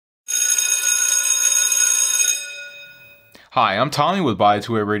Hi, I'm Tommy with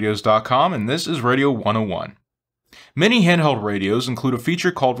Buy2ARadios.com, and this is Radio 101. Many handheld radios include a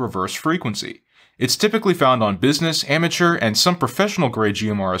feature called reverse frequency. It's typically found on business, amateur, and some professional-grade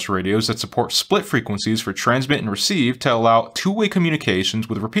GMRS radios that support split frequencies for transmit and receive to allow two-way communications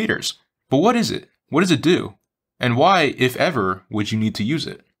with repeaters. But what is it? What does it do? And why, if ever, would you need to use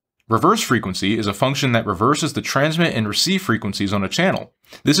it? Reverse frequency is a function that reverses the transmit and receive frequencies on a channel.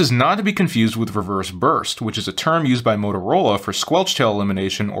 This is not to be confused with reverse burst, which is a term used by Motorola for squelch tail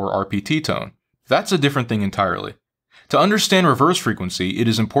elimination or RPT tone. That's a different thing entirely. To understand reverse frequency, it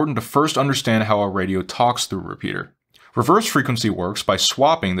is important to first understand how a radio talks through a repeater. Reverse frequency works by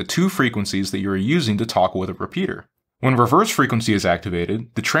swapping the two frequencies that you are using to talk with a repeater. When reverse frequency is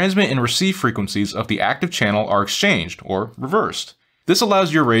activated, the transmit and receive frequencies of the active channel are exchanged, or reversed. This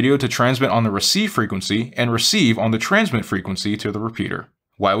allows your radio to transmit on the receive frequency and receive on the transmit frequency to the repeater.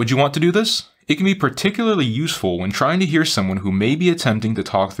 Why would you want to do this? It can be particularly useful when trying to hear someone who may be attempting to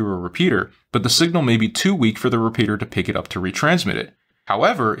talk through a repeater, but the signal may be too weak for the repeater to pick it up to retransmit it.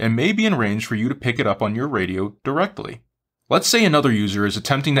 However, it may be in range for you to pick it up on your radio directly. Let's say another user is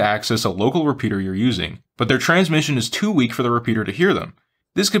attempting to access a local repeater you're using, but their transmission is too weak for the repeater to hear them.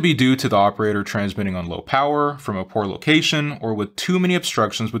 This could be due to the operator transmitting on low power, from a poor location, or with too many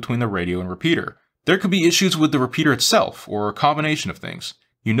obstructions between the radio and repeater. There could be issues with the repeater itself, or a combination of things.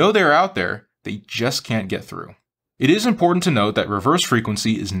 You know they're out there, they just can't get through. It is important to note that reverse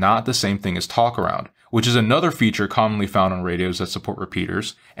frequency is not the same thing as talk around, which is another feature commonly found on radios that support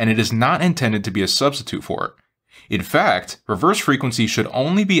repeaters, and it is not intended to be a substitute for it. In fact, reverse frequency should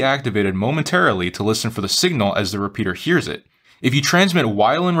only be activated momentarily to listen for the signal as the repeater hears it. If you transmit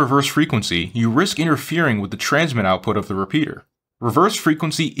while in reverse frequency, you risk interfering with the transmit output of the repeater. Reverse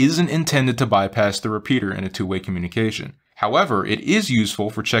frequency isn't intended to bypass the repeater in a two-way communication. However, it is useful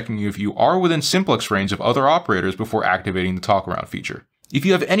for checking if you are within simplex range of other operators before activating the talk around feature. If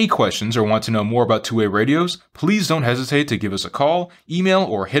you have any questions or want to know more about two-way radios, please don't hesitate to give us a call, email,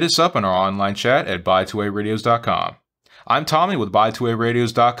 or hit us up on our online chat at Buy2ARadios.com. I'm Tommy with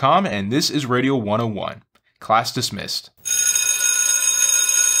Buy2ARadios.com, and this is Radio 101. Class dismissed.